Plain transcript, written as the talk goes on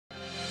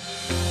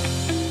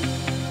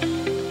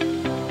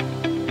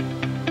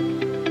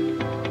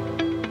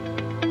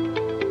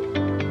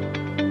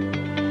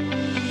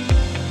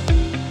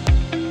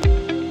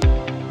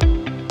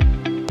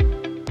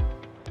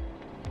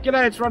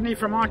G'day, it's Rodney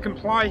from I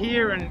Comply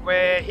here, and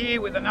we're here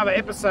with another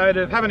episode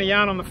of Having a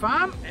Yarn on the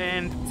Farm.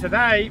 And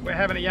today we're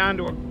having a yarn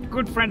to a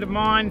good friend of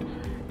mine,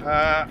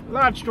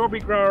 large strawberry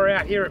grower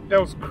out here at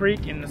Bells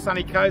Creek in the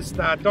sunny coast,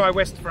 Di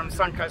West from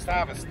Suncoast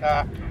Harvest.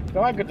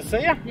 Di, good to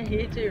see you. Yeah,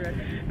 you too,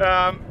 Rodney.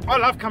 I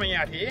love coming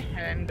out here,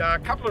 and a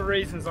couple of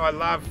reasons I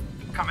love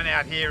coming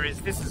out here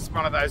is this is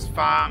one of those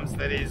farms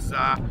that is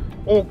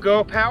all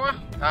girl power,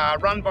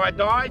 run by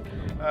Di.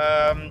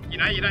 You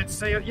know, you don't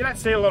see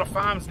a lot of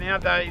farms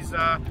nowadays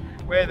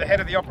where the head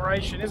of the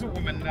operation is a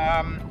woman.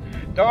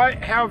 Di,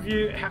 how'd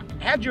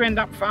you end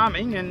up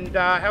farming, and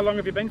how long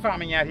have you been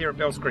farming out here at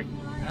Bells Creek?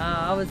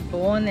 I was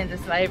born into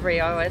slavery,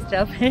 I always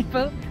tell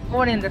people.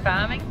 Born into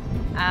farming.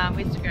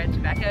 We used to grow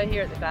tobacco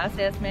here at the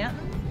Glasshouse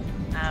Mountains,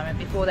 and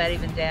before that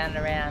even down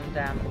around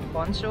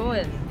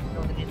Bonshaw in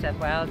northern New South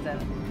Wales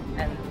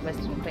and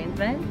western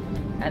Queensland.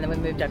 And then we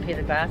moved up here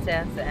to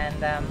Glasshouse, and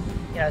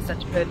you know, it's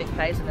such a perfect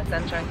place on the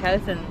Sunshine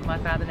Coast, and my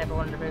father never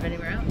wanted to move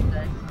anywhere else,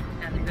 so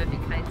found the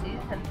perfect place here,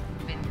 and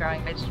been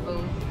growing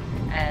vegetables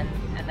and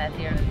that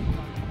here in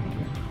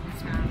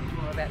this farm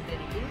for about 30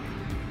 years.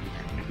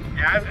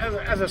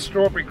 Yeah, as a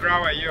strawberry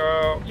grower,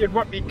 you'd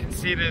what be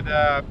considered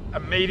a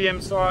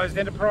medium-sized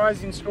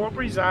enterprise in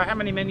strawberries. How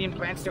many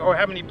plants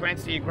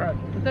do you grow?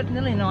 We've got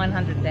nearly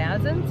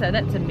 900,000, so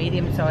that's a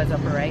medium-sized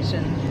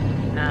operation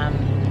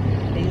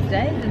these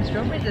days in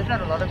strawberries. There's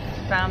not a lot of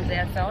farms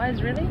our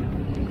size, really.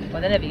 Well,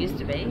 there never used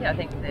to be. I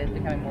think they're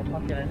becoming more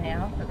popular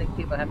now. I think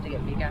people have to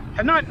get bigger.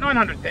 And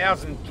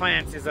 900,000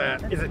 plants is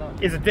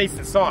a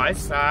decent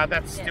size.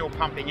 That's still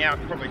pumping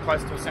out probably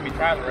close to a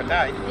semi-trailer a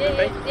day.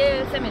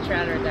 Yeah,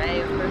 semi-trailer a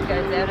day of fruit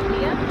goes out of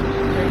here.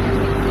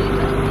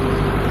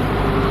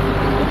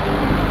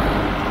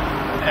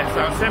 Yeah,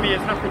 so a semi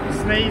is nothing to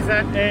sneeze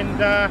at.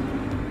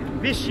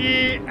 And this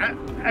year,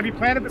 have you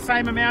planted the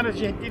same amount as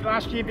you did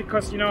last year?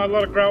 Because you know a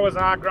lot of growers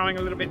are growing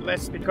a little bit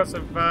less because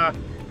of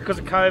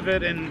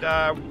COVID and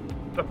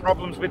the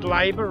problems with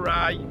labour.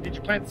 Did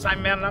you plant the same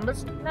amount of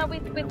numbers? No, we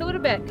thought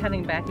about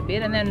cutting back a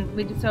bit, and then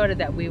we decided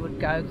that we would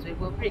go because we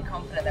were pretty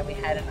confident that we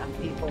had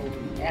enough people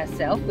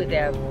ourselves with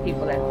our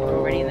people that were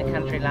already in the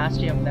country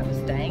last year that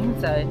were staying.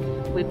 So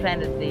we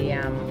planted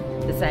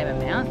the same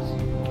amount,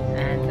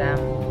 and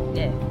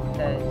yeah,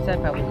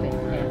 so far we've been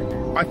planted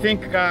that. I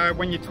think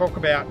when you talk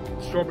about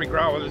strawberry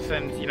growers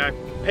and you know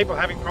people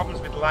having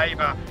problems with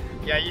labour,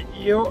 yeah,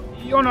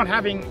 you're not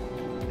having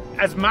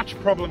as much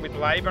problem with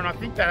labour, and I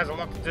think that has a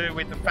lot to do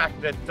with the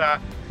fact that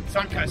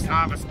Suncoast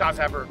Harvest does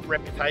have a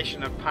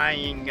reputation of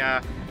paying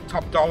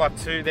top dollar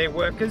to their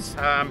workers.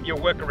 Your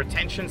worker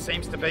retention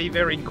seems to be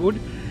very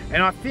good,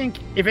 and I think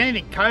if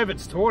anything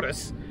COVID's taught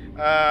us,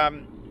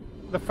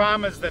 the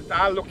farmers that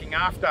are looking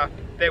after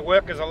their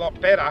workers a lot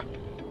better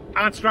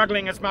aren't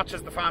struggling as much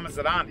as the farmers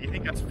that aren't. Do you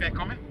think that's a fair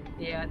comment?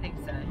 Yeah, I think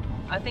so.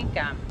 I think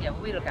yeah,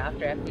 we look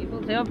after our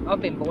people. So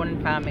I've been born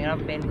in farming, and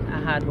I've been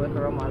a hard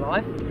worker all my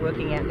life,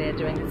 working out there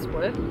doing this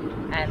work,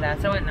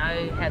 and so I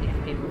know how these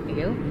people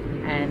feel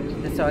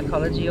and the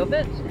psychology of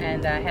it,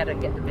 and how to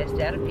get the best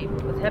out of people.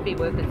 Because happy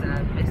workers are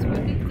the best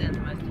workers and the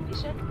most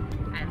efficient,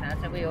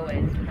 and so we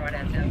always pride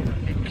ourselves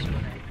on making sure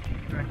that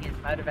everyone gets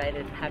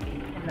motivated,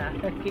 happy,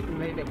 and keep them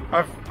moving.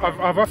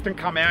 I've often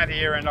come out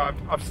here and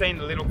I've seen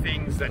the little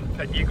things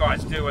that you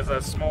guys do as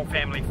a small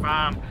family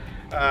farm.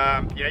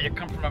 You know, you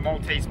come from a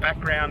Maltese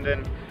background,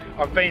 and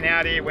I've been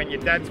out here when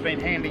your dad's been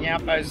handing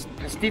out those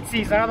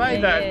pastizzis, are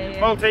they? The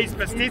Maltese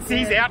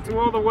pastizzis out to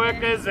all the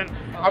workers, and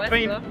I've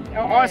been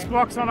ice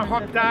blocks on a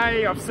hot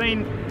day. I've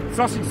seen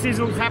sausage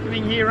sizzles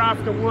happening here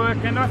after work,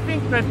 and I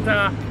think that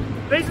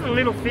these are the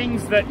little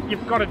things that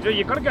you've got to do.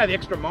 You've got to go the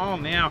extra mile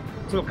now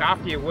to look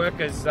after your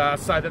workers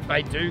so that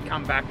they do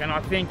come back, and I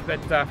think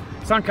that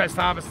Suncoast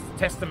Harvest is a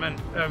testament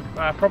of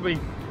probably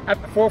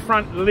at the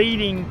forefront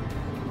leading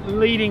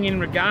in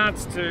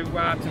regards to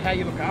how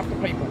you look after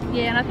people.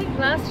 Yeah, and I think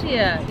last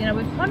year, you know,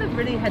 we've kind of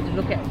really had to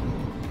look at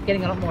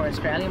getting a lot more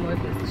Australian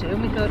workers too,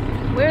 and we thought,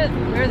 where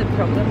are the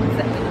problems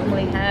that we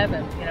normally have,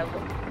 and you know,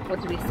 what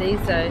do we see?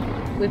 So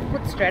we've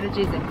put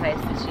strategies in place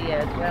this year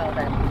as well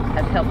that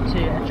have helped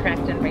to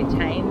attract and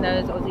retain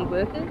those Aussie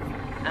workers.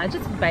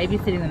 Just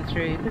babysitting them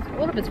through, because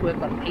all of us work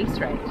on piece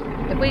rate.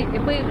 If we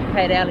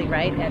paid hourly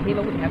rate out here, we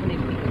wouldn't have any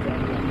people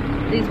out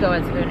here. These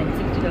guys are earning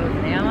 $60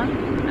 an hour.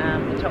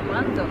 The top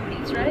ones on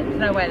piece rates, there's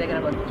no way they're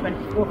going to work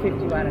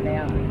 $24.51 an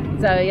hour.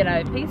 So, you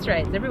know, piece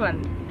rates,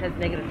 everyone has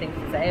negative things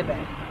to say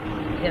about.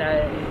 You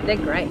know, they're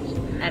great.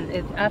 And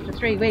after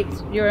 3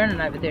 weeks, you're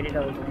earning over $30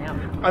 an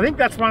hour. I think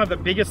that's one of the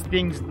biggest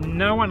things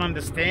no one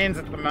understands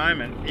at the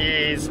moment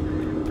is,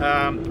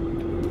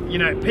 you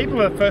know,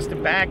 people are the first to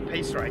bag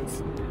piece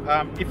rates.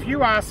 If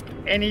you ask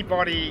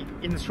anybody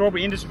in the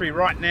strawberry industry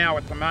right now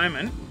at the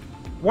moment,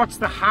 what's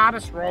the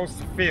hardest roles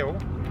to fill?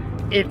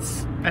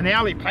 It's an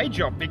hourly pay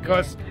job,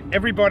 because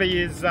everybody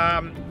is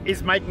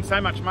making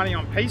so much money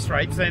on piece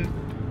rates, and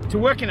to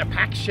work in a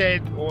pack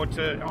shed or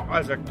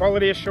as a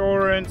quality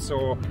assurance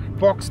or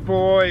box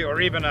boy or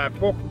even a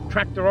fork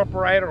tractor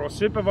operator or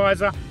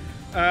supervisor,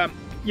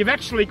 you've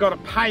actually got to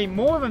pay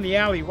more than the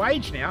hourly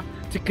wage now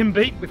to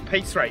compete with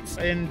piece rates.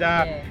 And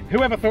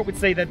whoever thought we'd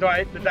see the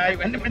day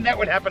when that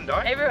would happen,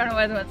 Di? Everyone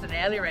always wants an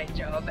hourly rate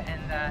job,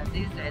 and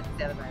these days it's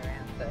the other way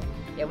around. So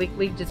yeah,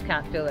 we just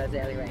can't fill those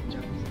hourly rate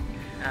jobs.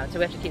 So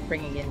we have to keep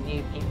bringing in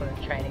new people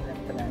and training them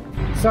for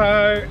that.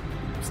 So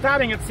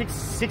starting at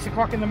 6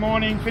 o'clock in the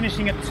morning,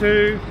 finishing at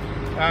 2,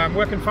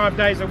 working 5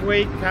 days a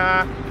week.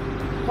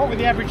 What would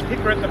the average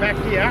picker at the back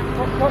here?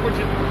 What would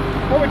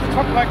your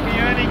top bloke be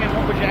earning, and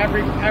what would your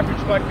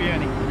average bloke be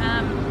earning?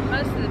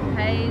 Most of the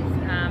pays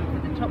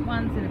for the top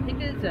ones in the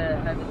pickers are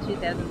over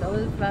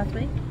 $2,000 last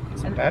week.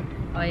 That's not bad.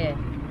 Oh yeah,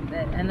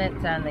 and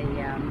that's only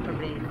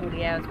probably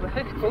 40 hours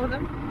work for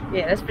them.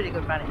 Yeah, that's pretty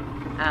good money.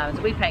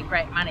 So we pay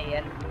great money,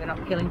 and we're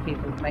not killing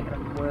people making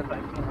them work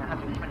like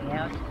 120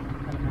 hours.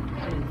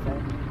 So,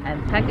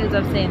 and packers,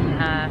 I've seen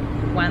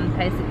one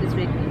pay slip this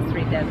week is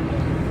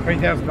 $3,000.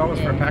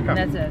 $3,000 for a packer.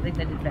 I think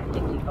they did about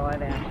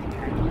 55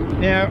 hours.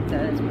 Now, so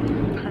that's pretty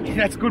good money.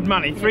 That's good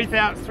money.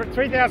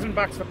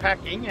 $3,000 for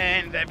packing,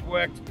 and they've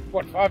worked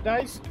what, 5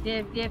 days?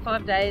 Yeah,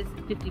 5 days,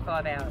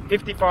 55 hours.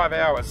 55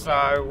 hours. So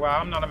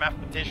I'm not a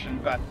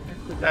mathematician, but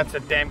that's a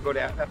damn good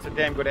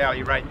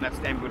hourly rate, and that's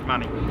damn good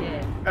money.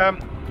 Yeah.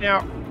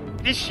 Now,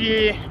 this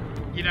year,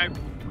 you know,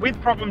 with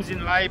problems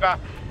in labour,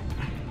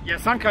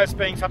 Suncoast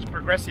being such a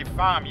progressive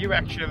farm, you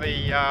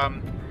actually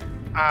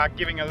are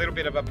giving a little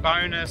bit of a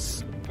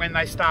bonus when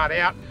they start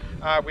out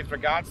with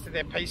regards to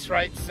their piece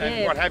rates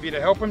and what have you to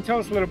help them. Tell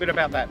us a little bit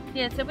about that.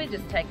 Yeah, so we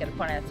just take it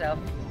upon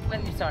ourselves.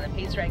 When you sign a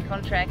piece rate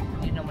contract,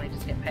 you normally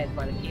just get paid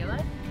by the kilo,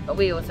 but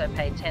we also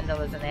pay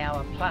 $10 an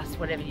hour plus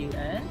whatever you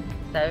earn.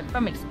 So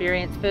from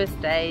experience, first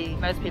day,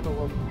 most people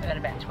will earn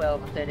about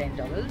 $12 or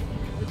 $13.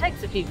 It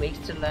takes a few weeks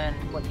to learn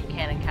what you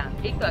can and can't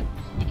pick. Like,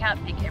 you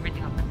can't pick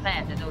everything off the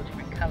plant, there's all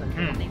different colours.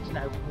 You need to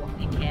know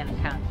what you can and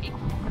can't pick.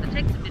 But it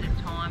takes a bit of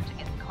time to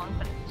get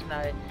confident to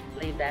know,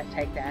 leave that,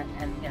 take that,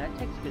 and you know, it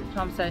takes a bit of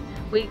time. So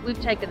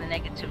we've taken the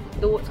negative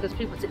thoughts, because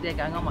people sit there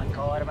going, oh my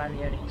God, I'm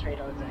only earning $3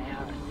 an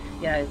hour.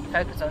 You know,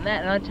 focus on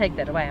that, and I take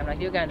that away. I'm like,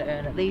 you're going to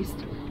earn at least,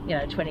 you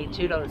know,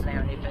 $22 an hour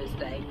on your first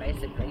day,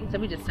 basically. So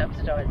we just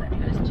subsidise that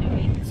first 2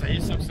 weeks. So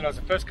you subsidise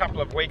the first couple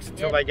of weeks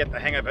until they get the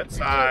hang of it.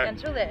 So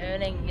until they're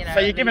earning, you know. So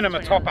you're giving them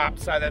a top up,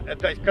 so that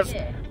because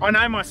I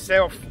know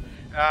myself.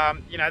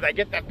 You know, they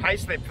get that pay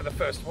slip for the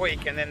first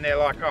week, and then they're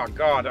like, oh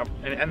God,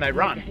 and they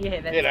run. Yeah,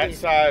 that's you know, it.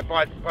 so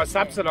by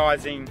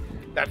subsidising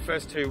that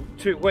first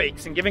two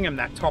weeks and giving them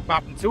that top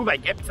up until they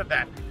get to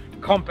that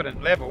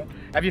competent level,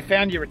 have you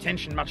found your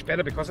retention much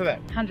better because of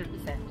that?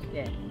 100%,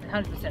 yeah,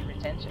 100%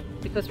 retention,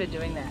 because we're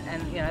doing that.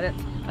 And you know,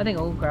 I think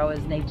all growers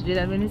need to do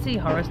that. When you see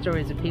horror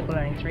stories of people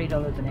earning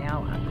 $3 an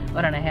hour,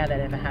 I don't know how that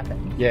ever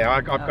happened. Yeah,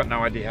 I've got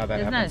no idea how that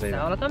happens. There's no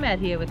soul. Like, I'm out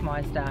here with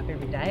my staff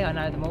every day. I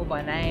know them all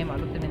by name. I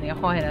look them in the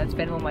eye, and I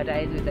spend all my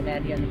days with them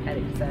out here in the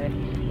paddock. So,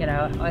 you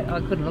know,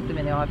 I couldn't look them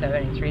in the eye if they're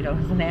earning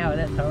 $3 an hour.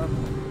 That's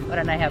horrible. I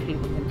don't know how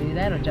people can do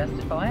that or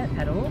justify it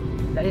at all.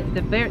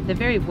 The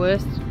very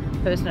worst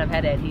person I've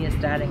had out here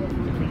starting at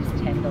least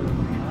 $10 an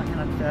hour,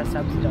 and I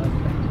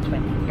subsidised back to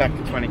 20. Back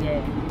to 20.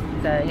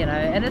 Yeah. So, you know,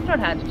 and it's not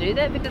hard to do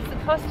that, because the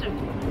cost of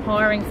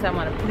hiring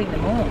someone and putting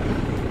them on,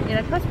 you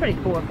know, it costs probably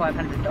 $400 or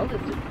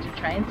 $500 to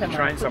train someone.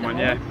 Train someone,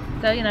 yeah.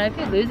 So, you know, if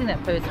you're losing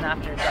that person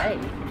after a day,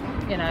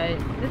 you know,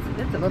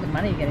 that's a lot of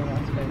money you're getting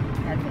lost for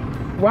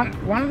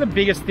admin. One of the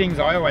biggest things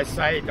I always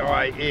say,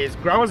 Di, is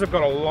growers have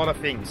got a lot of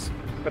things,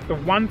 but the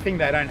one thing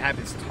they don't have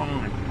is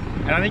time.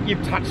 And I think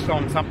you've touched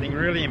on something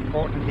really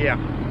important here.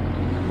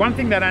 One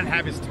thing they don't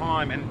have is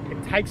time, and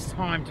it takes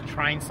time to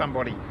train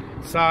somebody.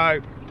 So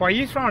by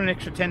you throwing an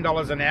extra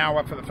 $10 an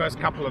hour for the first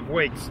couple of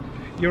weeks,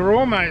 you're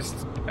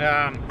almost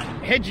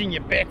hedging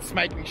your bets,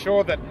 making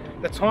sure that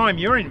the time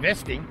you're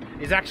investing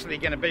is actually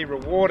going to be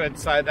rewarded,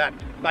 so that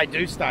they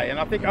do stay. And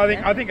I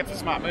think it's a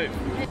smart move.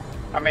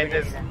 I mean,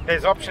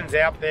 there's options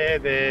out there.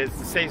 There's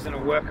the seasonal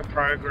worker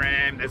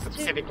program. There's the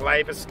Pacific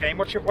Labour scheme.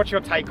 What's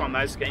your take on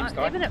those schemes,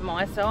 Di? Even at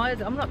my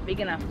size, I'm not big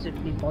enough to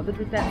be bothered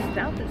with that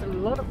stuff. There's a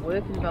lot of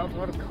work involved, a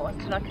lot of cost,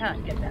 and I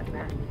can't get that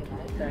back. You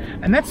know, so.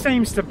 And that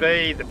seems to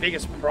be the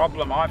biggest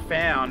problem I've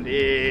found,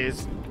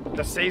 is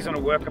the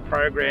seasonal worker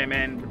program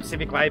and the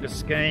Pacific Labour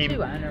scheme.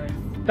 Too onerous.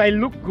 They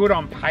look good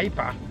on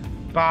paper,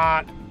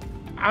 but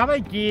are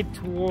they geared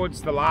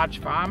towards the large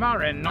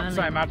farmer and not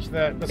so much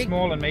the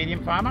small and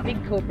medium farmer?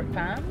 Big corporate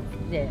farms,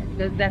 yeah,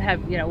 that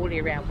have, you know, all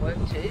year round work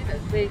too.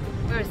 We're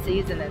a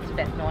season that's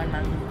about 9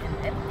 months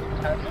in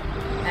total,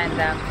 and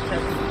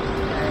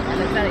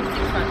and it's only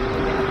 6 months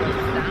before we have all the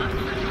staff.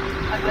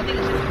 So I think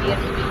it's just geared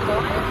for big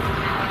buyers.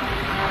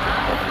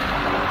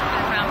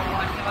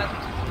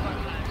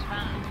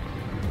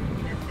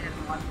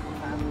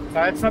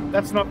 So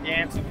that's not the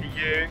answer for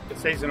you, the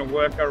seasonal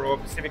worker or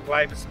Pacific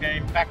Labour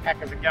scheme.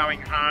 Backpackers are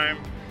going home.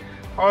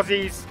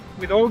 Aussies,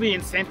 with all the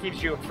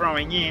incentives you're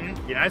throwing in,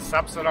 you know,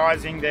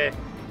 subsidising their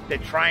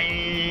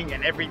training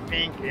and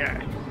everything, you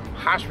know,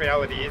 harsh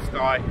reality is,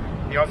 Di,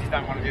 the Aussies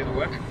don't want to do the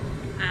work.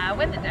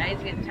 When the days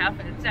get tough,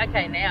 and it's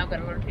okay now, I've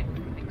got a lot of people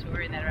from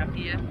Victoria that are up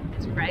here.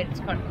 It's great, it's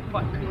quite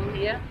cool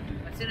here.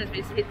 As soon as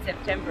we hit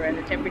September and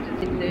the temperature's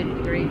hit 30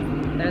 degrees,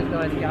 those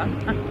guys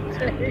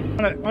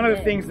go. One of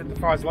the things that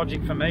defies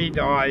logic for me,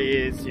 Di,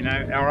 is, you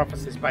know, our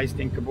office is based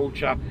in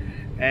Caboolture,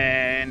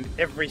 and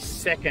every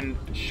second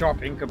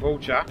shop in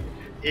Caboolture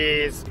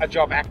is a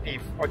job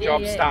active or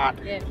job start.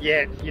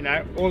 Yet, you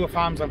know, all the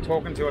farms I'm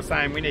talking to are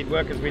saying we need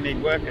workers, we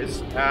need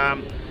workers.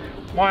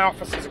 My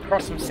office is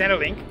across from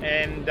Centrelink,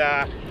 and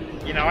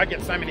you know, I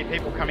get so many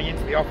people coming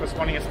into the office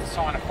wanting us to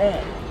sign a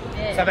form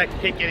so they can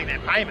keep getting their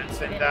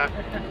payments.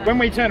 And when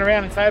we turn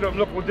around and say to them,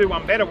 look, we'll do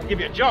one better, we'll give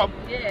you a job.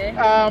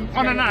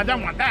 Oh no, I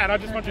don't want that. I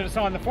just want you to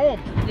sign the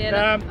form.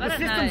 The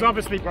system's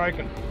obviously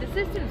broken. The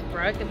system's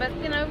broken, but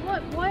you know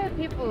what? Why are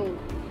people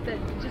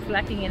just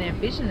lacking in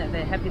ambition that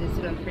they're happy to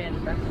sit on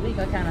 $300 a week?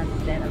 I can't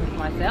understand it with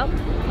myself.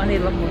 I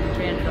need a lot more than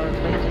 $300 a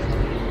week just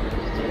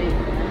to live.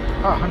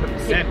 Oh,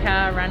 100%. Keep the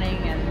car running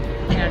and,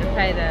 you know, to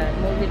pay the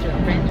mortgage or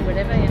rent or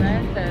whatever, you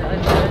know. So I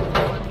don't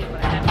know what people are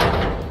happy.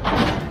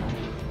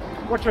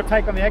 What's your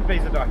take on the ag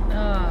visa, Di?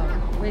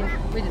 Oh, we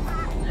just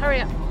hurry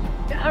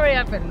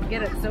up and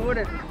get it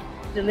sorted.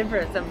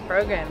 Deliver some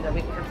program that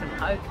we can have some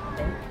hope. I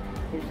think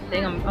is the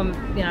thing.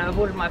 You know, I've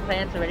ordered my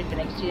plants already for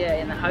next year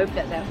in the hope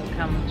that that will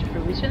come to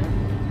fruition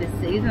this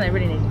season. They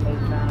really need to move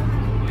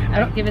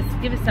fast. Give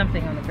us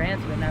something on the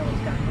ground so we know what's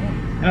going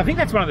on. And I think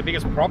that's one of the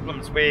biggest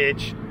problems,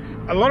 which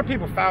a lot of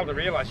people fail to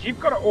realise. You've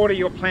got to order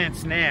your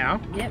plants now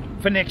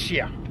for next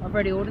year. I've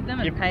already ordered them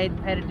and paid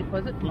a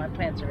deposit for my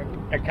plants already.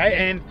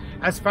 Okay, and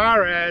as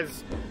far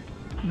as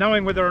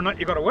knowing whether or not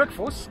you've got a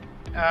workforce,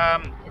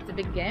 it's a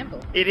big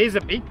gamble. It is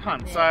a big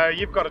punt. So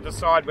you've got to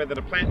decide whether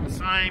to plant the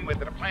same,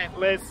 whether to plant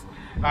less.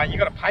 You've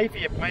got to pay for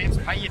your plants,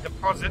 pay your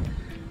deposit,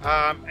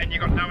 and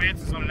you've got no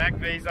answers on an ag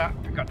visa.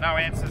 You've got no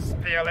answers.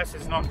 PLS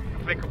is not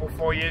applicable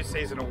for you.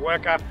 Seasonal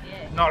worker,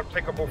 not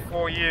applicable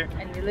for you.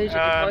 And you lose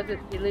your deposit.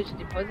 You lose your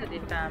deposit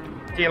if.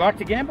 Do you like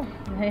to gamble?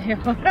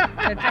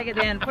 So take it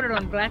down, put it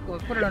on black or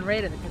put it on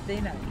red at the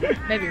casino.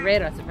 Maybe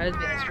red, I suppose,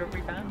 being a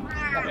strawberry farm.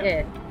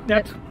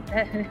 But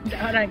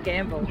I don't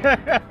gamble.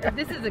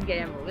 This is a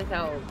gamble. This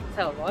whole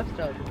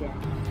lifestyle is a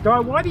gamble. Di,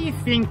 why do you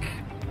think?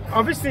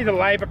 Obviously, the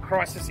labour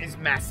crisis is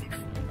massive.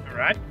 All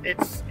right,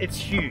 it's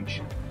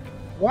huge.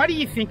 Why do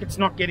you think it's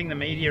not getting the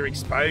media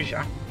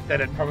exposure that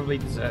it probably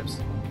deserves?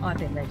 I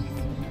think they just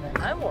don't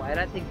know why. I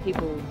don't think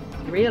people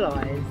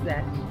realise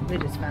that we're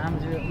just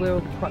farmers. We're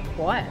all quite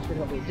quiet with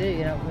what we do.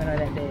 You know, we're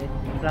not out there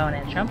blowing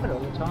our trumpet all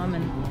the time,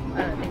 and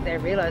I don't think they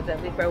realise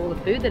that we grow all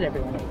the food that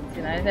everyone eats.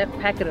 You know, that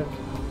packet of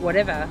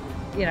whatever,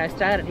 you know,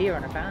 started here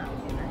on a farm.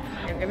 You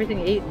know, everything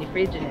you eat in your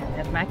fridge and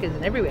at Macca's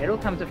and everywhere, it all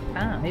comes from a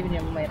farm. Even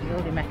your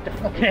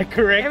McDonald's. Yeah,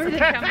 correct. Everything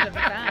comes from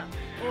a farm.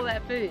 All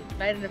that food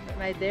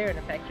made there in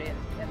a factory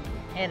and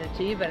handed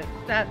to you, but it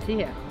starts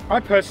here. I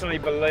personally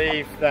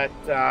believe that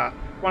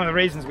one of the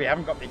reasons we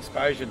haven't got the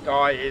exposure,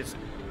 Di, is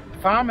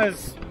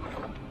farmers,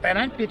 they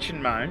don't bitch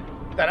and moan,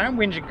 they don't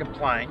whinge and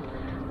complain,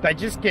 they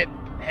just get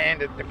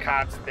handed the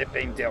cards that they've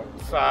been dealt.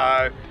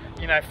 So,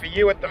 you know, for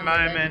you at the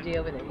moment,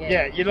 you learn to deal with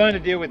it, you learn to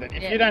deal with it.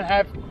 If you don't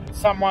have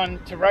someone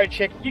to road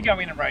check, you go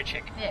in and road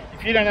check.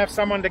 If you don't have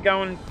someone to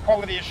go and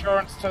quality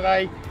assurance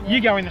today,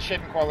 you go in the shed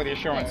and quality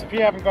assurance. If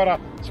you haven't got a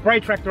spray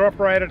tractor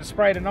operator to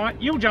spray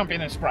tonight, you'll jump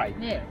in and spray.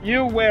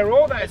 You'll wear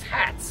all those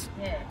hats,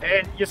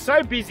 and you're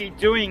so busy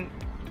doing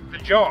the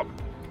job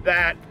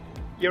that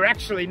you're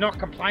actually not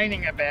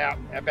complaining about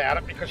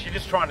it because you're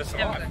just trying to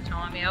survive. I haven't got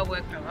time.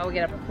 I will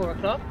get up at 4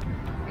 o'clock,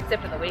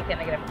 except for the weekend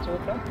I get up at 2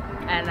 o'clock,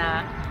 and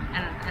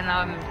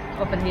I'm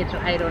often here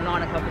till 8 or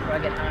 9 o'clock before I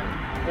get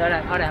home. So I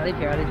don't live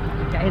here. I live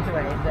 50 k's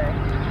away, so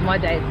my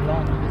day is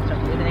long.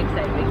 The next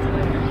 8 weeks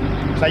away.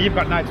 So you've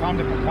got no time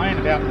to complain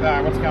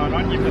about what's going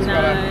on. You've just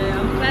got to.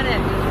 I'm flat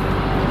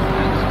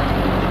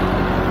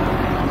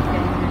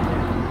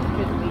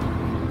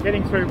out.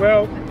 Getting through.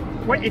 Well,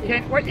 what you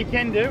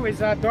can do is,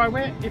 Di,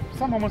 if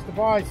someone wants to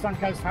buy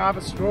Suncoast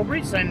Harvest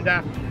strawberries, and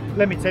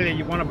let me tell you,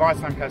 you want to buy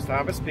Suncoast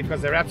Harvest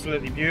because they're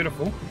absolutely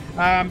beautiful.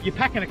 You're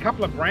packing a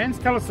couple of brands.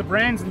 Tell us the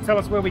brands and tell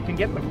us where we can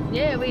get them.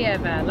 Yeah, we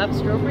have Love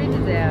Strawberries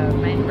is our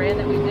main brand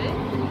that we do.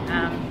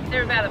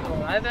 They're available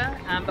all over,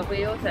 but we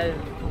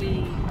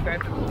grow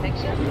for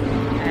Perfection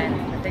and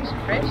Perfection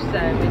Fresh,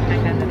 so we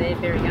pack under their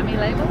Very Yummy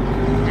label,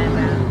 and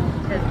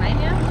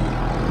Tasmania,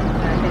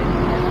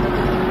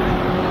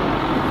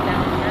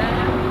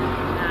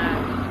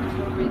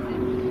 strawberries in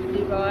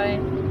Dubai,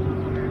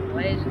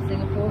 Malaysia,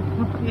 Singapore,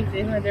 New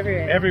Zealand,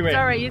 everywhere.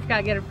 Sorry, you just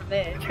can't get them from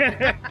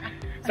there.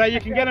 So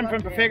you can get them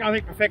from I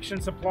think Perfection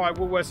supply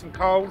Woolworths and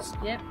Coles.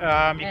 Yep.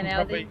 And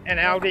Aldi.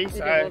 We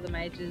do all the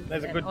majors.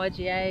 There's and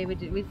IGA.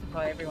 We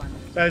supply everyone.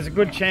 So there's a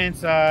good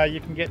chance you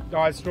can get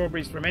Di's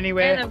strawberries from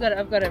anywhere. And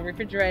I've got a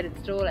refrigerated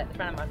stall at the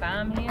front of my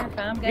farm here,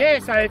 farm gate. Yeah.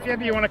 So if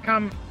ever you want to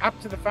come up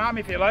to the farm,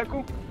 if you're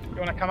local, you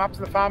want to come up to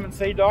the farm and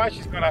see Di,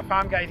 she's got a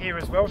farm gate here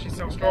as well. She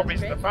sells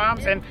strawberries at the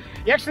farms, and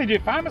you actually do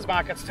farmers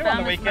markets too on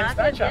the weekends,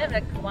 don't you? Yeah,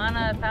 the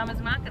Kawana Farmers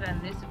Market and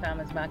Noosa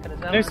Farmers Market as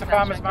well. Noosa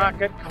Farmers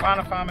Market,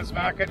 Kawana Farmers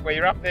Market, where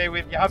you're up there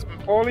with your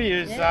husband Paulie,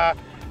 who's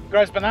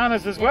grows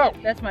bananas as well.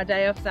 That's my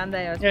day off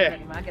Sunday. I was at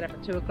the market up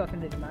at 2 o'clock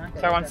and do the market.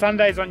 So on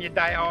Sundays on your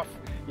day off,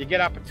 You get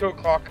up at 2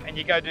 o'clock and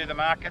you go do the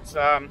markets.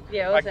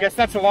 Yeah, I guess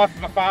that's the life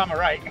of a farmer,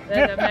 right?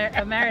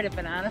 I married a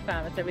banana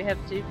farmer, so we have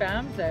 2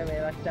 farms, so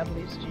we're like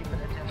doubly stupid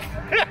at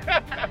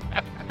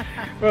it.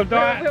 Well,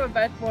 Di, we were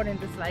both born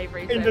into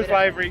slavery. into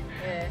slavery.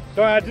 Yeah.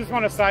 Di, I just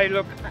want to say,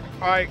 look,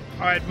 I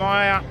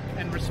admire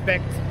and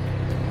respect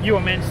you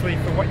immensely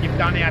for what you've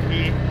done out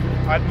here.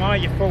 I admire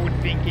your forward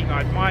thinking,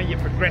 I admire your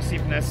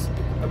progressiveness,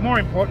 but more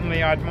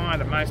importantly, I admire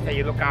the most how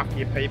you look after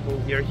your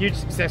people. You're a huge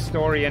success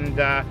story, and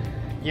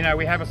you know,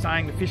 we have a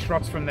saying, the fish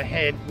rots from the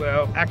head.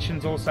 Well,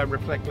 actions also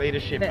reflect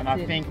leadership. And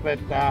I think that,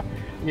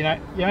 you know,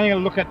 you only got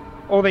to look at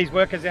all these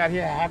workers out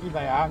here, how happy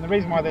they are. And the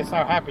reason why they're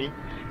so happy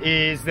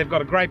is they've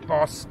got a great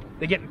boss,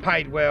 they're getting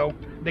paid well,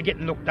 they're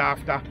getting looked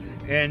after.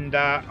 And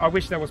I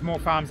wish there was more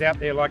farms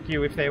out there like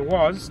you. If there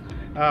was,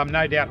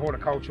 no doubt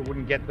horticulture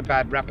wouldn't get the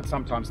bad rap it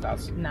sometimes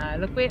does. No,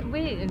 look,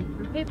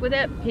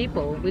 without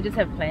people, we just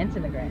have plants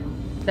in the ground.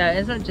 So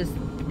it's not just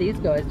these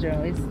guys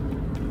doing this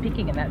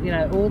picking and that, you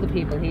know, all the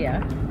people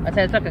here. I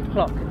say it's like a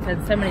clock. It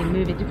has so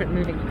many different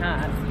moving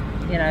parts.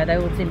 You know, they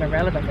all seem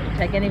irrelevant, but you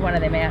take any one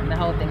of them out and the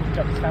whole thing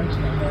stops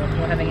functioning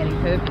or having any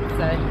purpose.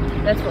 So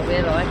that's what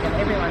we're like, and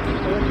everyone's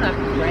important. Like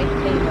a great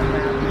team of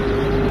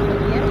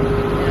people here.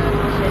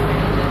 Shed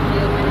manager,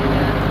 field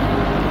manager,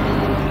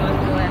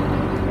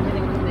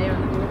 everything was there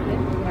on the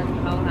forklift, almost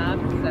the whole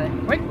harvest. So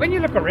When you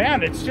look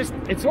around,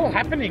 it's all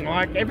happening.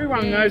 Like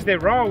everyone knows their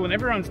role and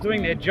everyone's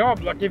doing their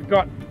job. Like you've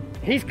got,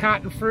 he's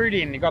carting fruit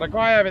in. You've got a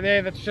guy over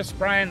there that's just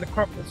spraying the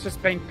crop that's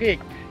just been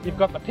picked. You've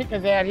got the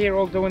pickers out here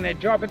all doing their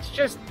job. It's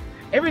just,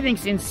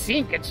 everything's in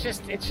sync. It's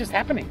just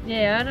happening.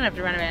 yeah, I don't have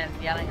to run around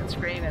yelling and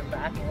screaming and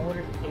barking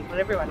orders at people.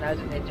 Everyone knows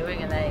what they're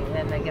doing, and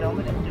they get on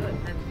with it and do it.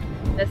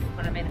 That's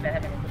what I mean about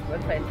having a good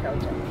workplace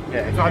culture.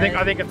 Yeah, so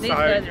I think it's these so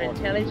guys are important.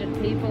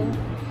 intelligent people.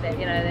 That,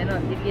 you know, they're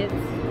not idiots.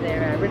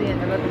 They're really, a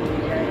lot of them,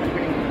 you know, have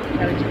really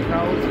intelligent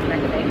roles from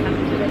back of their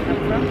country where they come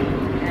from,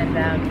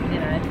 and you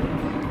know.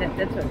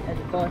 That's what, as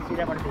a boss, you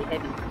don't want to be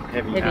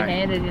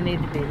heavy-handed. You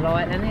need to be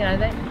light, and you know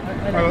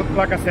well,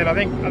 like I said, I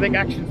think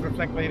actions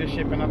reflect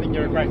leadership, and I think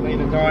you're a great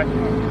leader, Di.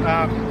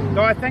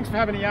 Di, thanks for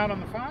having a yarn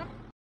on the farm.